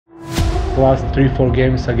last 3-4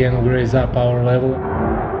 games again will raise up our level.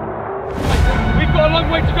 We've got a long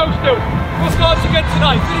way to go still. We'll start again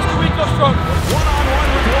tonight. Finish the week off strong. One-on-one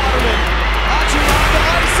with Waterman.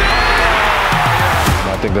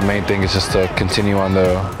 I think the main thing is just to continue on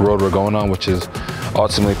the road we're going on, which is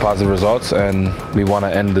ultimately positive results, and we want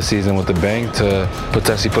to end the season with a bang to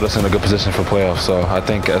potentially put us in a good position for playoffs. So I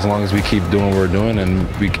think as long as we keep doing what we're doing and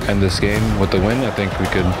we end this game with the win, I think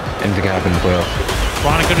anything can happen in the playoffs.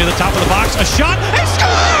 Veronica to the top of the box, a shot, and score!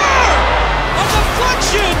 A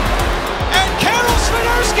deflection, and Karol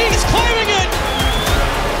Swiderski is claiming it!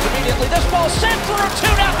 Immediately, this ball sent through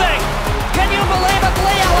 2-0. Can you believe it?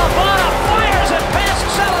 Lee Alabama